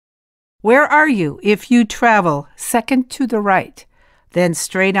Where are you if you travel second to the right, then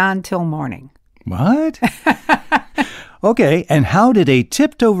straight on till morning? What? Okay, and how did a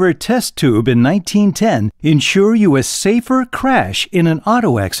tipped-over test tube in 1910 ensure you a safer crash in an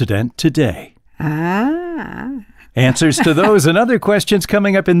auto accident today? Answers to those and other questions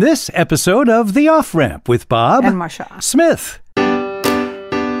coming up in this episode of The Off-Ramp with Bob and Marcia Smith.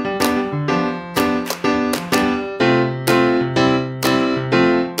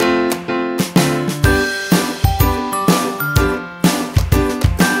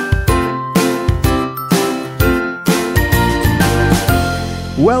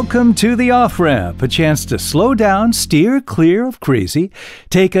 Welcome to The Off-Ramp, a chance to slow down, steer clear of crazy,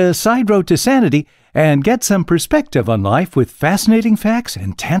 take a side road to sanity, and get some perspective on life with fascinating facts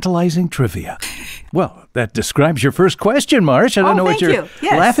and tantalizing trivia. Well, that describes your first question, Marsh. I don't know what you're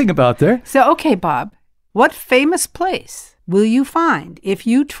laughing about there. So, okay, Bob, what famous place will you find if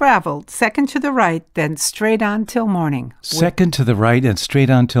you traveled second to the right, then straight on till morning? Second to the right and straight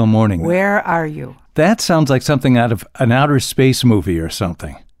on till morning. Where are you? That sounds like something out of an outer space movie or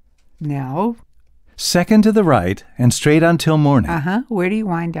something. No. Second to the right and straight on till morning. Where do you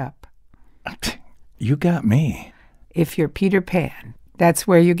wind up? You got me. If you're Peter Pan, that's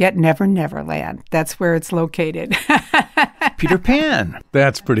where you get Never Never Land. That's where it's located. Peter Pan.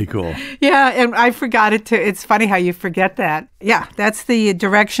 That's pretty cool. Yeah, and I forgot it too. It's funny how you forget that. Yeah, that's the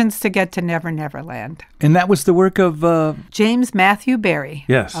directions to get to Never Never Land. And that was the work of... James Matthew Barrie.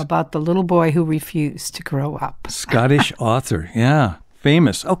 Yes. About the little boy who refused to grow up. Scottish author. Yeah,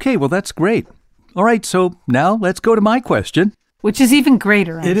 famous. Okay, well, that's great. All right, so now let's go to my question. Which is even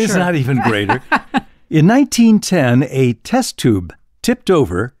greater, I'm sure. It is not even greater. In 1910, a test tube tipped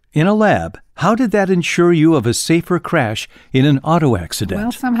over in a lab. How did that ensure you of a safer crash in an auto accident?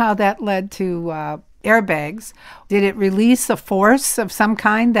 Well, somehow that led to airbags. Did it release a force of some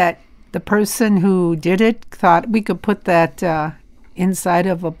kind that the person who did it thought we could put that inside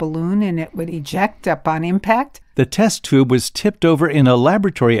of a balloon and it would eject upon impact? The test tube was tipped over in a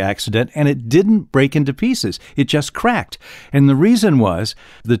laboratory accident, and it didn't break into pieces. It just cracked. And the reason was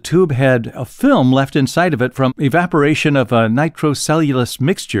the tube had a film left inside of it from evaporation of a nitrocellulose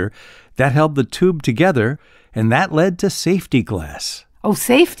mixture that held the tube together, and that led to safety glass. Oh,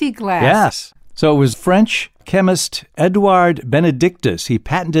 safety glass. Yes. So it was French chemist Edouard Benedictus. He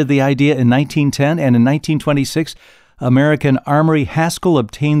patented the idea in 1910, and in 1926, American Armory Haskell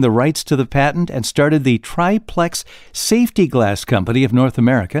obtained the rights to the patent and started the Triplex Safety Glass Company of North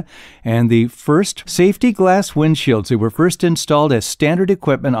America. And the first safety glass windshields, they were first installed as standard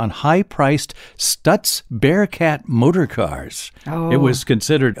equipment on high-priced Stutz Bearcat motor cars. Oh. It was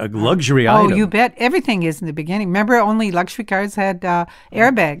considered a luxury item. Oh, you bet. Everything is in the beginning. Remember, only luxury cars had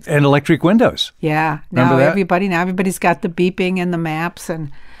airbags. And electric windows. Yeah. Now everybody's got the beeping and the maps.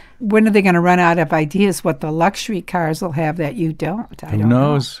 And when are they going to run out of ideas what the luxury cars will have that you don't? Who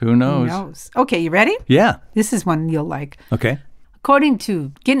knows? Who knows? Okay, you ready? Yeah. This is one you'll like. Okay. According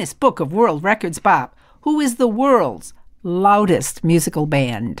to Guinness Book of World Records, Bob, who is the world's loudest musical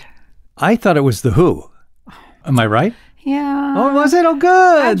band? I thought it was The Who. Am I right? Yeah. Oh, was it? Oh,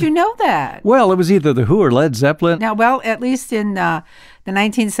 good. How'd you know that? Well, it was either The Who or Led Zeppelin. Now, well, at least in the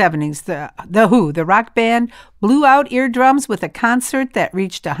 1970s, the Who, the rock band, blew out eardrums with a concert that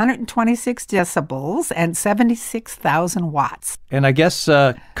reached 126 decibels and 76,000 watts. And I guess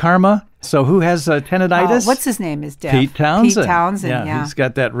Karma. So who has tinnitus? What's his name is deaf? Pete Townsend. Pete Townsend, yeah. He's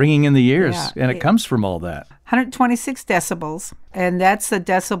got that ringing in the ears, and it comes from all that. 126 decibels, and that's a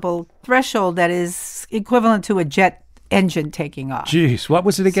decibel threshold that is equivalent to a jet engine taking off. Jeez, what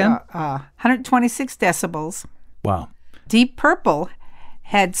was it again? So, 126 decibels. Wow. Deep Purple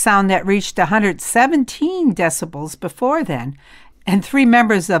had sound that reached 117 decibels before then, and 3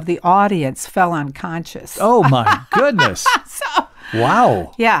 members of the audience fell unconscious. Oh, my goodness.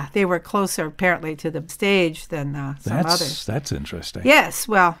 Wow. Yeah, they were closer, apparently, to the stage than some others. That's interesting. Yes,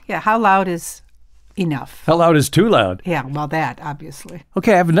 well, yeah, how loud is enough? How loud is too loud? Yeah, well, that, obviously.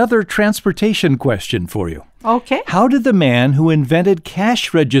 Okay, I have another transportation question for you. Okay. How did the man who invented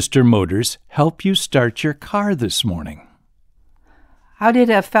cash register motors help you start your car this morning? How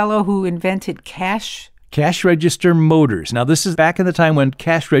did a fellow who invented cash register motors. Now, this is back in the time when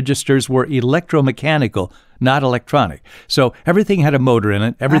cash registers were electromechanical, not electronic. So everything had a motor in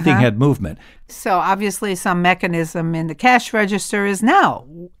it. Everything had movement. So obviously some mechanism in the cash register is now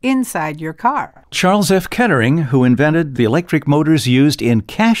inside your car. Charles F. Kettering, who invented the electric motors used in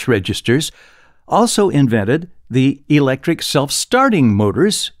cash registers, also invented the electric self-starting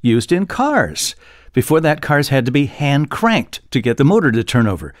motors used in cars. Before that, cars had to be hand-cranked to get the motor to turn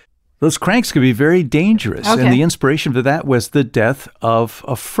over. Those cranks could be very dangerous. Okay. And the inspiration for that was the death of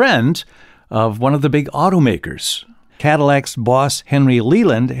a friend of one of the big automakers. Cadillac's boss, Henry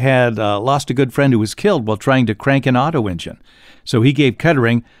Leland, had lost a good friend who was killed while trying to crank an auto engine. So he gave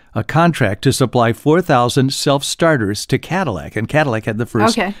Kettering a contract to supply 4,000 self-starters to Cadillac. And Cadillac had the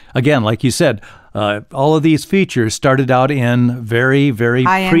first, again, like you said, all of these features started out in very, very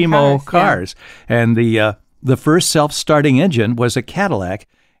high-end primo cars. Yeah. And the first self-starting engine was a Cadillac.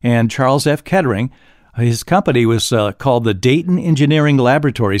 And Charles F. Kettering, his company was called the Dayton Engineering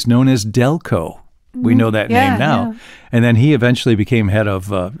Laboratories, known as Delco. We know that name now. Yeah. And then he eventually became head of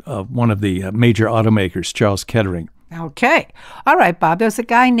one of the major automakers, Charles Kettering. Okay. All right, Bob. There's a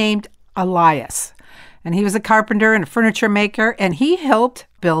guy named Elias, and he was a carpenter and a furniture maker, and he helped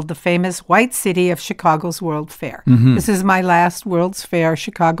build the famous White City of Chicago's World Fair. Mm-hmm. This is my last World's Fair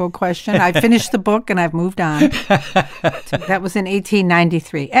Chicago question. I finished the book, and I've moved on. That was in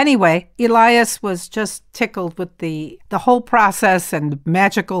 1893. Anyway, Elias was just tickled with the whole process and the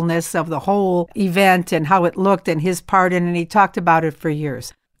magicalness of the whole event and how it looked and his part in it, and he talked about it for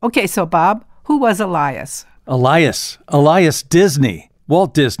years. Okay, so Bob, who was Elias? Elias Disney,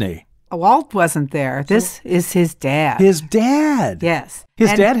 Walt Disney. Walt wasn't there. This is his dad. His dad? Yes.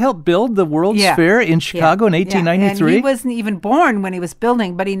 His dad helped build the World's Fair in Chicago in 1893? And he wasn't even born when he was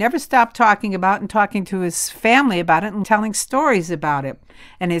building, but he never stopped talking about and talking to his family about it and telling stories about it.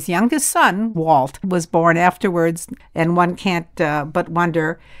 And his youngest son, Walt, was born afterwards, and one can't but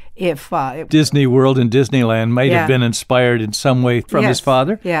wonder if Disney World and Disneyland might have been inspired in some way from his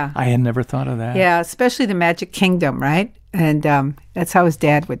father? Yeah. I had never thought of that. Yeah, especially the Magic Kingdom, right? And that's how his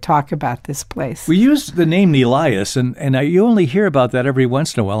dad would talk about this place. We used the name Elias, and you only hear about that every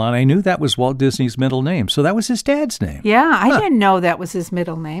once in a while, and I knew that was Walt Disney's middle name, so that was his dad's name. Yeah, I didn't know that was his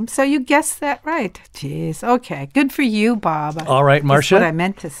middle name, so you guessed that right. Jeez, okay. Good for you, Bob. All right, Marcia. That's what I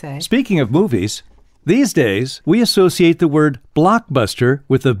meant to say. Speaking of movies, these days, we associate the word blockbuster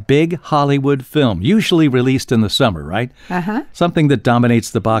with a big Hollywood film, usually released in the summer, right? Uh-huh. Something that dominates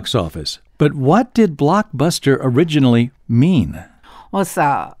the box office. But what did blockbuster originally mean?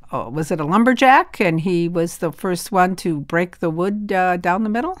 Well, was it a lumberjack, and he was the first one to break the wood down the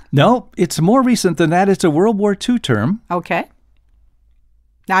middle? No, it's more recent than that. It's a World War II term. Okay.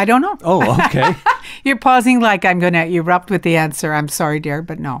 I don't know. Oh, okay. You're pausing like I'm going to erupt with the answer. I'm sorry, dear,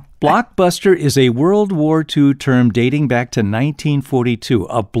 but no. Blockbuster is a World War II term dating back to 1942.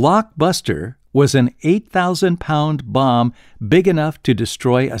 A blockbuster was an 8,000-pound bomb big enough to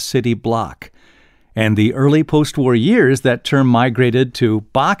destroy a city block. And the early post-war years, that term migrated to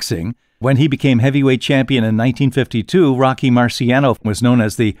boxing. When he became heavyweight champion in 1952, Rocky Marciano was known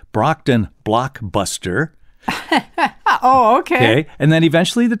as the Brockton Blockbuster. Oh, okay. And then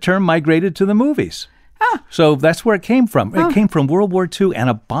eventually the term migrated to the movies. So that's where it came from. It came from World War II and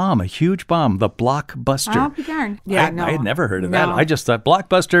a huge bomb, the Blockbuster. I'll be darned. Yeah, I had never heard of that. I just thought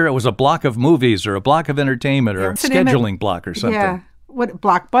Blockbuster, it was a block of movies or a block of entertainment or a scheduling block or something. Yeah, what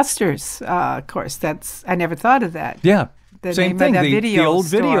Blockbusters, of course. I never thought of that. Yeah, the same name thing, of the old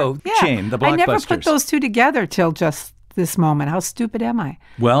video chain, the Blockbusters. I never put those two together till just this moment. How stupid am I?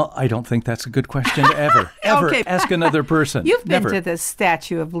 Well, I don't think that's a good question to ever ask another person. You've been to the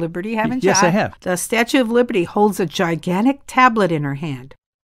Statue of Liberty, haven't you? Yes, I have. The Statue of Liberty holds a gigantic tablet in her hand.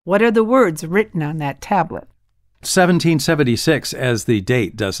 What are the words written on that tablet? 1776 as the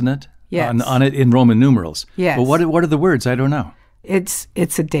date, doesn't it? Yes. On it in Roman numerals. Yes. But what are the words? I don't know. It's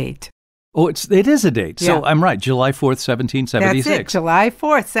a date. Oh, it is a date. So I'm right. July 4th, 1776. That's it. July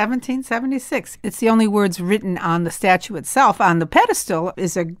 4th, 1776. It's the only words written on the statue itself. On the pedestal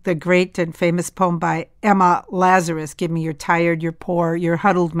is the great and famous poem by Emma Lazarus, "Give me your tired, your poor, your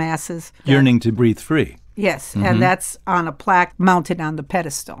huddled masses." Yearning to breathe free. Yes, and that's on a plaque mounted on the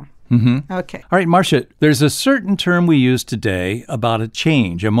pedestal. Mm-hmm. Okay. All right, Marcia, there's a certain term we use today about a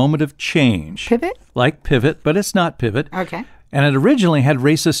change, a moment of change. Pivot? Like pivot, but it's not pivot. Okay. And it originally had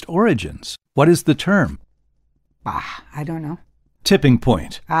racist origins. What is the term? I don't know. Tipping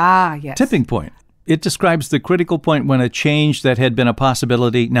point. Yes. Tipping point. It describes the critical point when a change that had been a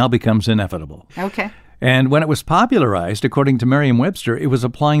possibility now becomes inevitable. Okay. And when it was popularized, according to Merriam-Webster, it was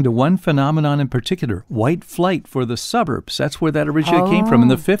applying to one phenomenon in particular, white flight for the suburbs. That's where that originally came from in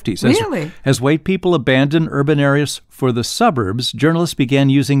the 50s. Really? As white people abandoned urban areas for the suburbs, journalists began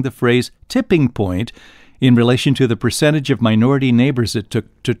using the phrase tipping point in relation to the percentage of minority neighbors it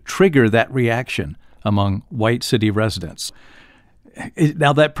took to trigger that reaction among white city residents.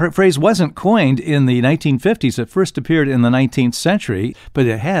 Now, that phrase wasn't coined in the 1950s. It first appeared in the 19th century, but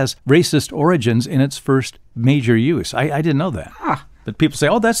it has racist origins in its first major use. I didn't know that. But people say,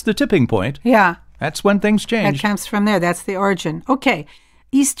 oh, that's the tipping point. Yeah. That's when things change. That comes from there. That's the origin. Okay.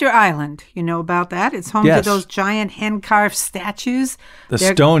 Easter Island, you know about that? It's home Yes. to those giant hand-carved statues. The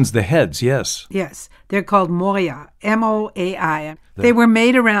They're- stones, the heads, yes. Yes, they're called Moria, Moai. They were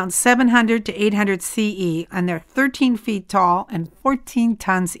made around 700 to 800 CE, and they're 13 feet tall and 14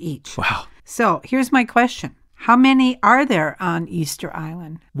 tons each. Wow. So here's my question. How many are there on Easter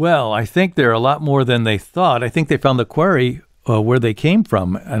Island? Well, I think there are a lot more than they thought. I think they found the quarry where they came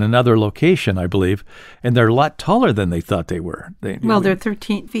from at another location, I believe, and they're a lot taller than they thought they were. They're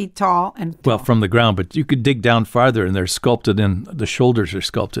 13 feet tall and Well, from the ground, but you could dig down farther, and they're sculpted in, the shoulders are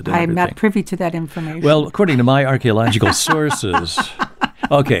sculpted in I'm everything. not privy to that information. Well, according to my archaeological sources.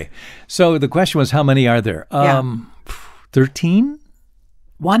 Okay, so the question was, how many are there? 13?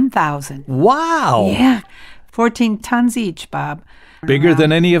 1,000. Wow. Yeah, 14 tons each, Bob. Bigger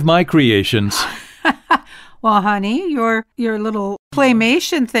than any of my creations. Well, honey, your little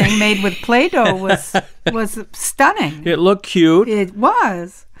claymation thing made with Play-Doh was stunning. It looked cute. It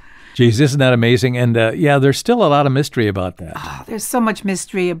was. Geez, isn't that amazing? And there's still a lot of mystery about that. Oh, there's so much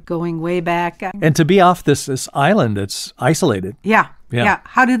mystery of going way back. And to be off this island that's isolated. Yeah. Yeah.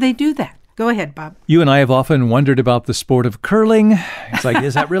 How do they do that? Go ahead, Bob. You and I have often wondered about the sport of curling. It's like,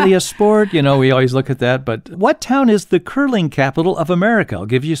 is that really a sport? You know, we always look at that. But what town is the curling capital of America? I'll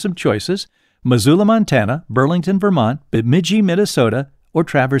give you some choices. Missoula, Montana, Burlington, Vermont, Bemidji, Minnesota, or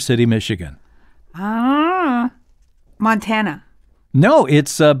Traverse City, Michigan. Montana. No,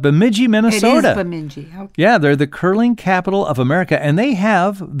 it's Bemidji, Minnesota. It is Bemidji. Okay. Yeah, they're the curling capital of America, and they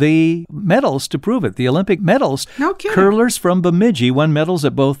have the medals to prove it, the Olympic medals. No kidding. Curlers from Bemidji won medals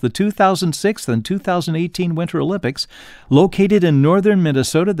at both the 2006 and 2018 Winter Olympics. Located in northern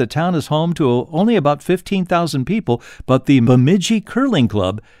Minnesota, the town is home to only about 15,000 people, but the Bemidji Curling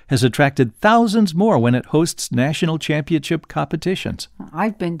Club has attracted thousands more when it hosts national championship competitions.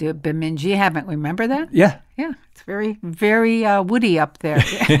 I've been to Bemidji, haven't we? Remember that? Yeah. Yeah, it's very, very woody up there,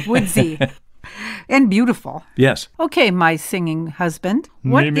 woodsy, and beautiful. Yes. Okay, my singing husband.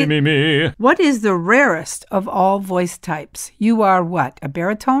 Me. What is the rarest of all voice types? You are what, a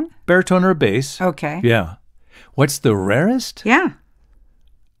baritone? Baritone or bass. Okay. Yeah. What's the rarest? Yeah.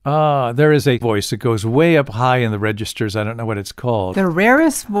 There is a voice that goes way up high in the registers. I don't know what it's called. The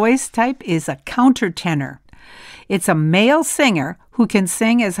rarest voice type is a countertenor. It's a male singer who can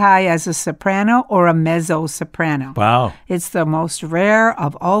sing as high as a soprano or a mezzo-soprano. Wow. It's the most rare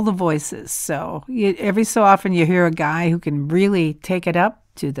of all the voices. So every so often you hear a guy who can really take it up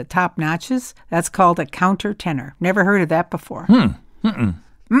to the top notches. That's called a countertenor. Never heard of that before.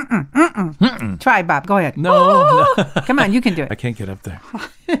 Try, Bob. Go ahead. No. Come on, you can do I it. can't get up there.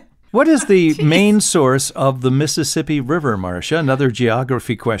 What is the main source of the Mississippi River, Marcia? Another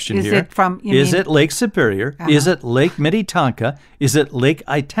geography question Is here. it from- you Is mean- it Lake Superior? Is it Lake Minnetonka? Is it Lake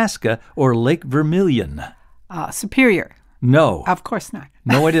Itasca or Lake Vermilion? Superior. No. Of course not.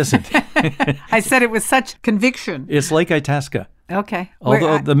 No, it isn't. I said it with such conviction. It's Lake Itasca. Okay.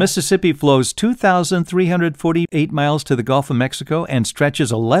 Although the Mississippi flows 2,348 miles to the Gulf of Mexico and stretches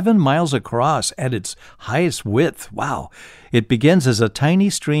 11 miles across at its highest width. Wow. It begins as a tiny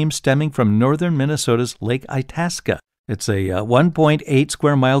stream stemming from northern Minnesota's Lake Itasca. It's a 1.8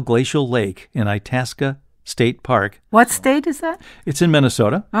 square mile glacial lake in Itasca State Park. What state is that? It's in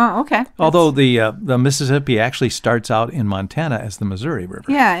Minnesota. Oh, okay. Although the Mississippi actually starts out in Montana as the Missouri River.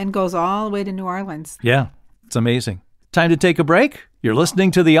 Yeah, and goes all the way to New Orleans. Yeah, it's amazing. Time to take a break. You're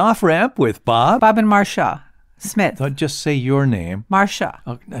listening to The Off Ramp with Bob. Bob and Marcia Smith. Just say your name. Marcia.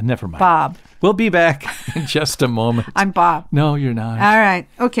 Oh, never mind. Bob. We'll be back in just a moment. I'm Bob. No, you're not. All right.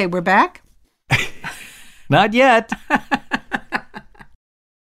 Okay, we're back. Not yet.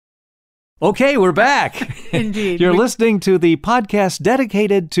 Okay, we're back. Indeed. You're listening to the podcast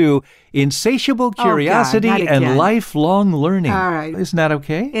dedicated to insatiable curiosity not and again. lifelong learning. All right. Isn't that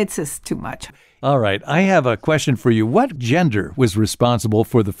okay? It's just too much. All right. I have a question for you. What gender was responsible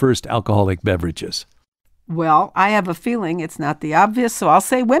for the first alcoholic beverages? Well, I have a feeling it's not the obvious, so I'll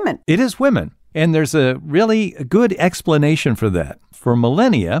say women. It is women. And there's a really good explanation for that. For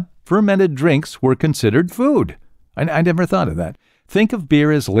millennia, fermented drinks were considered food. I never thought of that. Think of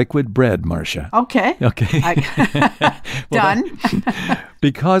beer as liquid bread, Marcia. Okay. Okay. Done.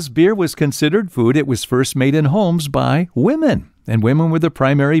 Because beer was considered food, it was first made in homes by women. And women were the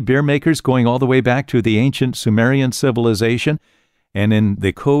primary beer makers going all the way back to the ancient Sumerian civilization. And in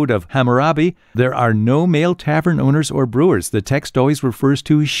the Code of Hammurabi, there are no male tavern owners or brewers. The text always refers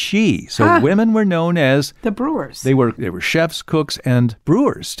to she. So women were known as... The brewers. They were chefs, cooks, and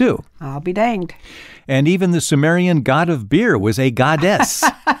brewers, too. I'll be danged. And even the Sumerian god of beer was a goddess.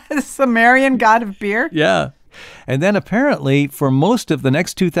 The Sumerian god of beer? Yeah. And then apparently for most of the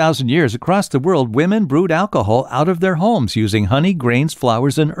next 2,000 years across the world, women brewed alcohol out of their homes using honey, grains,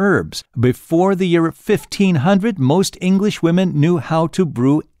 flowers, and herbs. Before the year 1500, most English women knew how to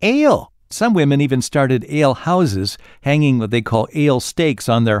brew ale. Some women even started ale houses, hanging what they call ale stakes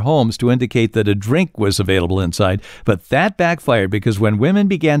on their homes to indicate that a drink was available inside. But that backfired because when women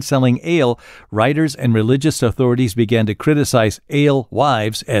began selling ale, writers and religious authorities began to criticize ale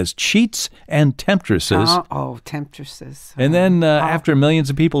wives as cheats and temptresses. Temptresses. And then after millions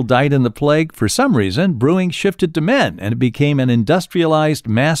of people died in the plague, for some reason, brewing shifted to men, and it became an industrialized,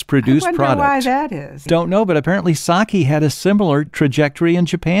 mass-produced product. I wonder why that is. Don't know, but apparently sake had a similar trajectory in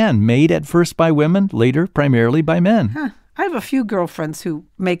Japan, made at first by women, later primarily by men. Huh. I have a few girlfriends who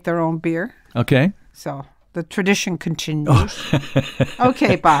make their own beer. Okay. So the tradition continues.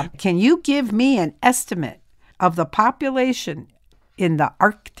 Okay, Bob, can you give me an estimate of the population in the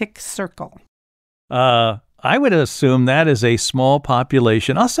Arctic Circle? I would assume that is a small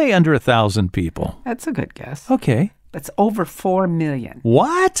population. I'll say under 1,000 people. That's a good guess. Okay. That's over 4 million.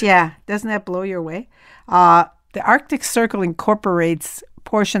 What? Yeah. Doesn't that blow your way? The Arctic Circle incorporates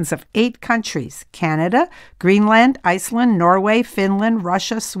portions of 8 countries: Canada, Greenland, Iceland, Norway, Finland,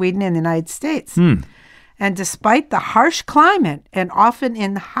 Russia, Sweden, and the United States. And despite the harsh climate and often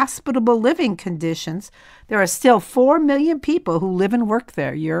inhospitable living conditions, there are still 4 million people who live and work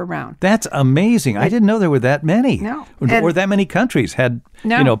there year-round. That's amazing. I didn't know there were that many. No. Or that many countries had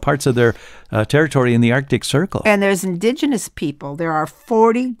parts of their territory in the Arctic Circle. And there's indigenous people. There are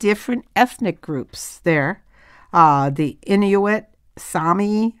 40 different ethnic groups there. The Inuit,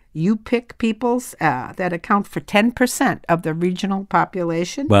 Sami, Yupik peoples that account for 10% of the regional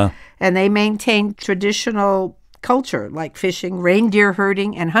population. Wow. And they maintain traditional culture like fishing, reindeer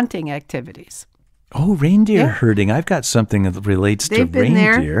herding, and hunting activities. Oh, reindeer herding. I've got something that relates to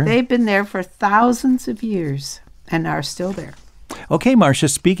reindeer. They've been there for thousands of years and are still there. Okay, Marcia,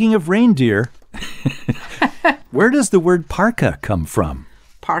 speaking of reindeer, where does the word parka come from?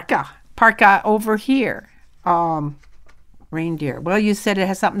 Parka over here. Reindeer. Well, you said it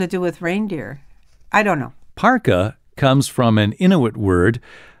has something to do with reindeer. I don't know. Parka comes from an Inuit word.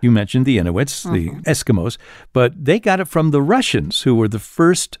 You mentioned the Inuits, the Eskimos, but they got it from the Russians, who were the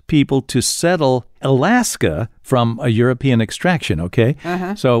first people to settle Alaska from a European extraction, okay?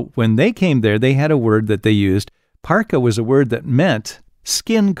 So when they came there, they had a word that they used. Parka was a word that meant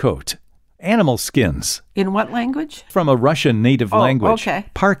skin coat, animal skins. In what language? From a Russian native language. Okay.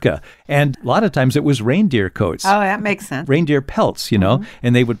 Parka. And a lot of times it was reindeer coats. Oh, that makes sense. Reindeer pelts, you know,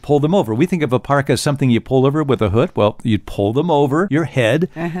 and they would pull them over. We think of a parka as something you pull over with a hood. Well, you'd pull them over your head,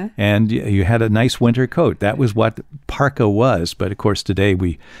 and you had a nice winter coat. That was what parka was. But, of course, today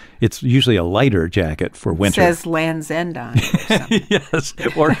it's usually a lighter jacket for winter. It says Land's End on it or something. Yes,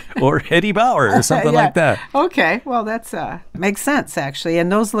 or Eddie Bauer or something like that. Okay, well, that's makes sense, actually. And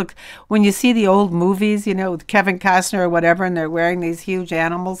those look, when you see the old movies, you know, with Kevin Costner or whatever, and they're wearing these huge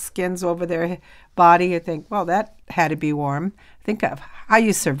animal skins over their body, you think, well, that had to be warm. Think of how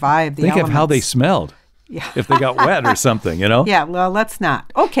you survived the elements. Think of how they smelled. Yeah. If they got wet or something, you know? Yeah, well, let's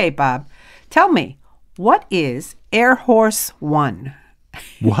not. Okay, Bob, tell me, what is Air Horse One?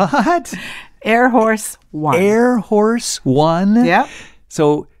 What? Air Horse One. Air Horse One? Yep.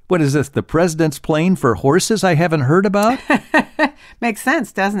 So what is this, the president's plane for horses I haven't heard about? Makes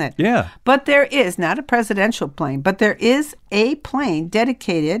sense, doesn't it? Yeah. But there is not a presidential plane, but there is a plane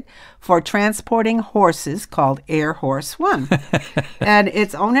dedicated for transporting horses called Air Horse One. And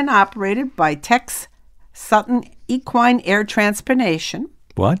it's owned and operated by Tex Sutton Equine Air Transportation.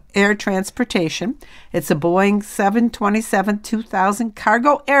 What? Air Transportation. It's a Boeing 727-2000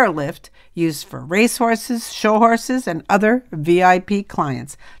 cargo airlift used for racehorses, show horses, and other VIP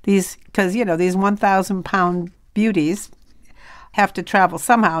clients. Because, you know, these 1,000-pound beauties have to travel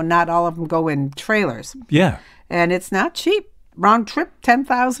somehow. Not all of them go in trailers. Yeah. And it's not cheap. Round trip,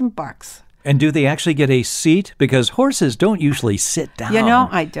 $10,000. And do they actually get a seat? Because horses don't usually sit down. You know,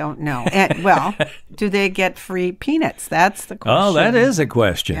 I don't know. And, well, do they get free peanuts? That's the question. Oh, that is a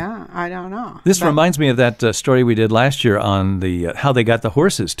question. Yeah, I don't know. This reminds me of that story we did last year on the how they got the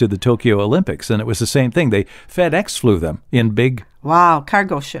horses to the Tokyo Olympics, and it was the same thing. They FedEx flew them in big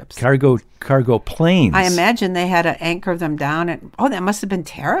cargo ships. Cargo planes. I imagine they had to anchor them down. And that must have been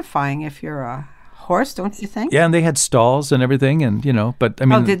terrifying if you're a horse, don't you think? Yeah, and they had stalls and everything, and you know, but I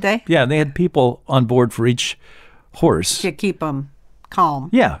mean, did they? Yeah, they had people on board for each horse to keep them calm.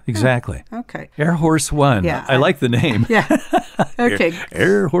 Yeah, exactly. Okay. Air Horse One. Yeah, I like the name. Yeah. Okay.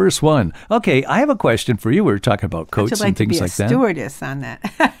 Air Horse One. Okay, I have a question for you. We were talking about coats and things like that. Stewardess on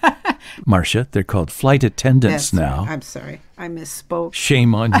that. Marcia, they're called flight attendants now. I'm sorry, I misspoke.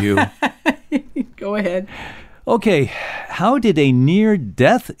 Shame on you. Go ahead. Okay, how did a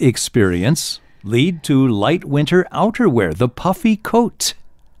near-death experience lead to light winter outerwear, the puffy coat?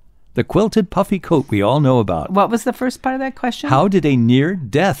 The quilted puffy coat we all know about. What was the first part of that question? How did a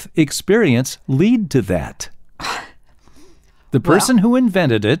near-death experience lead to that? The person who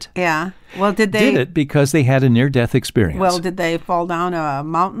invented it Well, did it because they had a near-death experience. Well, did they fall down a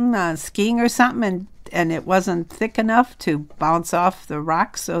mountain skiing or something and it wasn't thick enough to bounce off the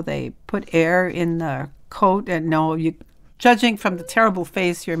rocks, so they put air in the coat? And no, judging from the terrible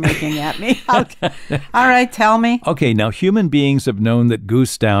face you're making at me. Okay. All right, tell me. Okay, now human beings have known that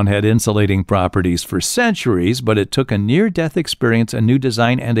goose down had insulating properties for centuries, but it took a near-death experience, a new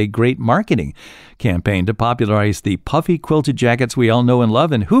design, and a great marketing campaign to popularize the puffy quilted jackets we all know and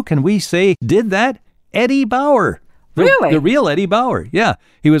love. And who can we say did that? Eddie Bauer. Really? The real Eddie Bauer, yeah.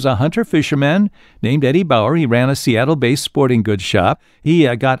 He was a hunter-fisherman named Eddie Bauer. He ran a Seattle-based sporting goods shop. He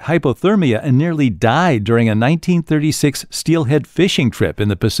got hypothermia and nearly died during a 1936 steelhead fishing trip in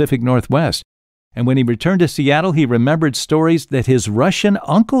the Pacific Northwest. And when he returned to Seattle, he remembered stories that his Russian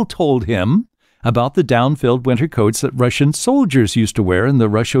uncle told him about the down-filled winter coats that Russian soldiers used to wear in the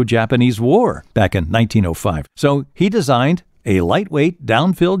Russo-Japanese War back in 1905. So he designed a lightweight,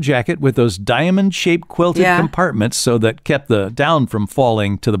 down-filled jacket with those diamond-shaped quilted compartments so that kept the down from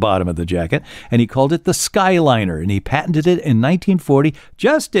falling to the bottom of the jacket. And he called it the Skyliner, and he patented it in 1940,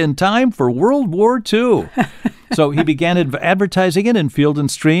 just in time for World War II. So he began advertising it in Field and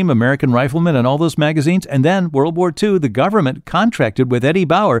Stream, American Rifleman, and all those magazines. And then World War II, the government contracted with Eddie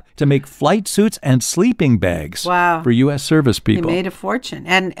Bauer to make flight suits and sleeping bags for U.S. service people. He made a fortune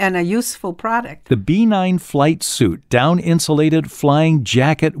and a useful product. The B-9 flight suit, down-insulated flying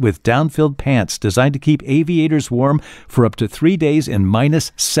jacket with down-filled pants designed to keep aviators warm for up to 3 days in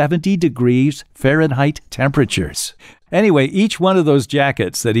minus 70 degrees Fahrenheit temperatures. Anyway, each one of those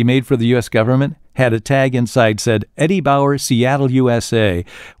jackets that he made for the U.S. government had a tag inside said Eddie Bauer, Seattle, USA,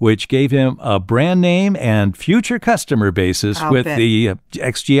 which gave him a brand name and future customer basis with the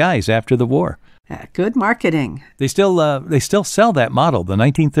XGIs after the war. Good marketing. They still sell that model, the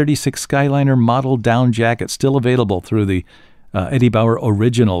 1936 Skyliner model down jacket, still available through the Eddie Bauer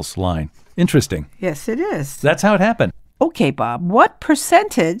Originals line. Interesting. Yes, it is. That's how it happened. Okay, Bob, what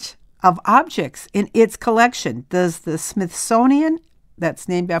percentage of objects in its collection does the Smithsonian, that's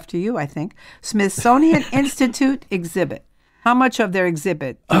named after you, I think, Smithsonian Institute exhibit? How much of their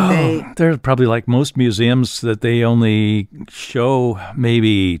exhibit do they... They're probably like most museums that they only show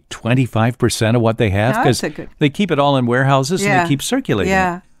maybe 25% of what they have because they keep it all in warehouses and they keep circulating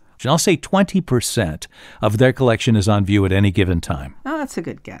it. And I'll say 20% of their collection is on view at any given time. Oh, that's a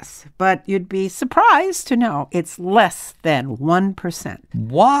good guess. But you'd be surprised to know it's less than 1%.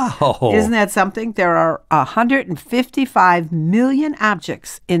 Wow. Isn't that something? There are 155 million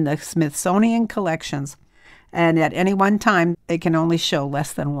objects in the Smithsonian collections. And at any one time, they can only show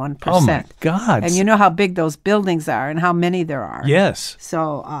less than 1%. Oh, my God. And you know how big those buildings are and how many there are. Yes.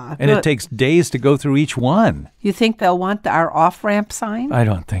 So, and it takes days to go through each one. You think they'll want our off-ramp sign? I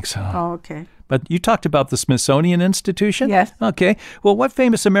don't think so. Oh, okay. But you talked about the Smithsonian Institution? Yes. Okay. Well, what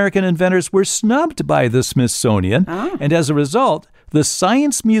famous American inventors were snubbed by the Smithsonian? Oh. And as a result, the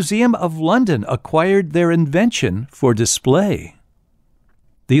Science Museum of London acquired their invention for display.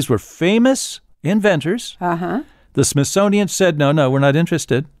 These were famous inventors. The Smithsonian said, no, we're not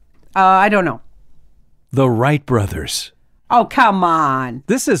interested. I don't know. The Wright brothers. Oh, come on.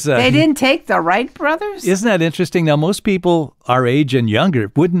 This is they didn't take the Wright brothers? Isn't that interesting? Now, most people our age and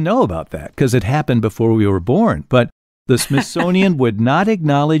younger wouldn't know about that because it happened before we were born. But the Smithsonian would not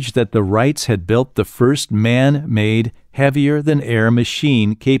acknowledge that the Wrights had built the first man-made heavier-than-air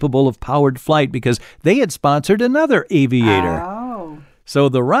machine capable of powered flight because they had sponsored another aviator. Oh. So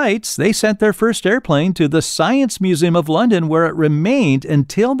the Wrights, they sent their first airplane to the Science Museum of London, where it remained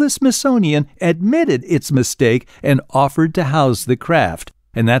until the Smithsonian admitted its mistake and offered to house the craft.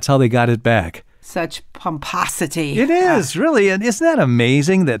 And that's how they got it back. Such pomposity. It is, really. And isn't that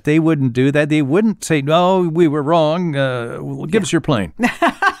amazing that they wouldn't do that? They wouldn't say, no, we were wrong. Give us your plane.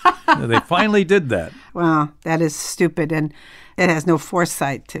 They finally did that. Well, that is stupid. And it has no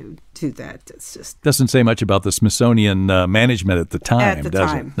foresight to do that. It's just... Doesn't say much about the Smithsonian management at the time,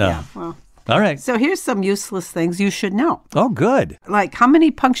 does it? No. Yeah, well. All right. So here's some useless things you should know. Oh, good. Like, how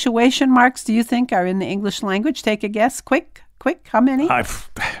many punctuation marks do you think are in the English language? Take a guess. Quick. How many? I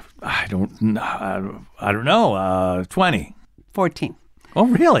don't know. 20. 14. Oh,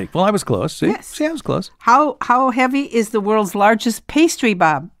 really? Well, I was close. See? Yes. I was close. How heavy is the world's largest pastry,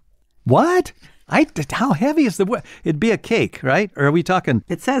 Bob? What? How heavy is it'd be a cake, right? Or are we talking?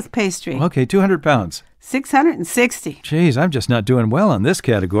 It says pastry. Okay, 200 pounds. 660. Jeez, I'm just not doing well in this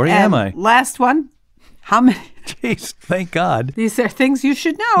category, am I? Last one. How many? Jeez, thank God. These are things you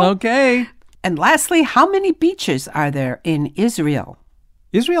should know. Okay. And lastly, how many beaches are there in Israel?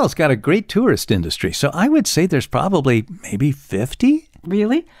 Israel's got a great tourist industry, so I would say there's probably maybe 50.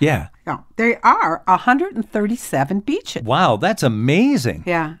 Really? Yeah. No, there are 137 beaches. Wow, that's amazing.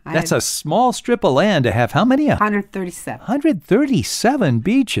 Yeah. That's a small strip of land to have how many? 137. 137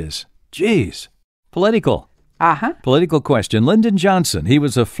 beaches. Jeez. Political. Uh-huh. Political question. Lyndon Johnson, he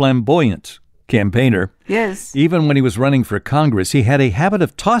was a flamboyant campaigner. Yes. Even when he was running for Congress, he had a habit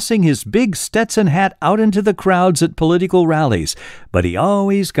of tossing his big Stetson hat out into the crowds at political rallies, but he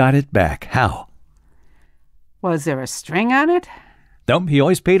always got it back. How? Was there a string on it? Nope, he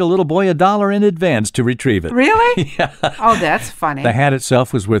always paid a little boy $1 in advance to retrieve it. Really? Yeah. Oh, that's funny. The hat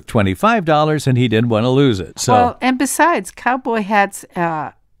itself was worth $25, and he didn't want to lose it. So. Well, and besides, cowboy hats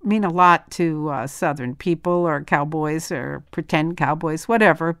mean a lot to Southern people or cowboys or pretend cowboys,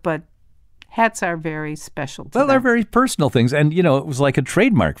 whatever, but hats are very special to Well, they're them. very personal things. And, you know, it was like a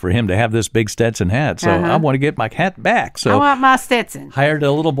trademark for him to have this big Stetson hat. So I want to get my hat back. I So want my Stetson. hired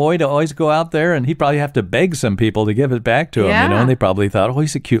a little boy to always go out there, and he'd probably have to beg some people to give it back to him, Yeah. and they probably thought, oh,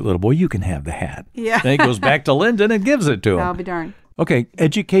 he's a cute little boy. You can have the hat. Yeah. Then he goes back to Lyndon and gives it to him. I'll be darned. Okay,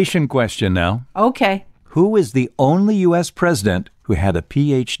 education question now. Okay. Who is the only U.S. president who had a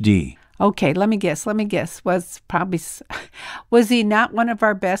Ph.D.? Okay, let me guess. Was he not one of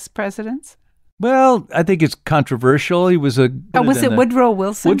our best presidents? Well, I think it's controversial. He was a... Was it Woodrow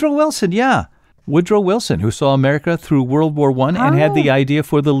Wilson? Woodrow Wilson, yeah. Woodrow Wilson, who saw America through World War I and had the idea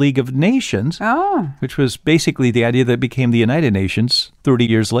for the League of Nations, which was basically the idea that became the United Nations 30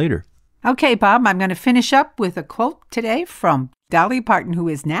 years later. Okay, Bob, I'm going to finish up with a quote today from Dolly Parton, who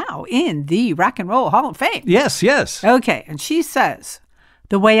is now in the Rock and Roll Hall of Fame. Yes, yes. Okay, and she says,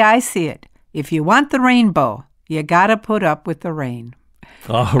 the way I see it, if you want the rainbow, you got to put up with the rain.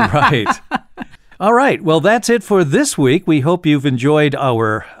 All right. All right. Well, that's it for this week. We hope you've enjoyed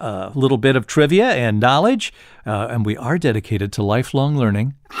our little bit of trivia and knowledge. And we are dedicated to lifelong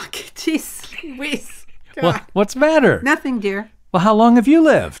learning. Okay, jeez Louise. What's the matter? Nothing, dear. Well, how long have you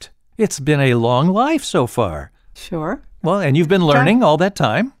lived? It's been a long life so far. Sure. Well, and you've been learning all that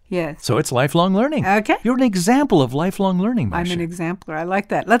time. Yes. So it's lifelong learning. Okay. You're an example of lifelong learning, Marcia. I'm an exemplar. I like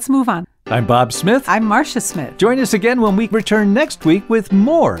that. Let's move on. I'm Bob Smith. I'm Marcia Smith. Join us again when we return next week with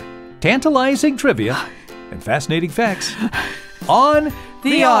more tantalizing trivia and fascinating facts on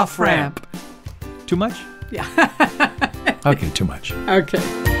The Off-Ramp. Too much? Yeah. Okay, too much. Okay.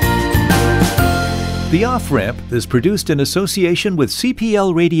 The Off-Ramp is produced in association with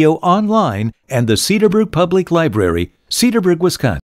CPL Radio Online and the Cedarbrook Public Library, Cedarburg, Wisconsin.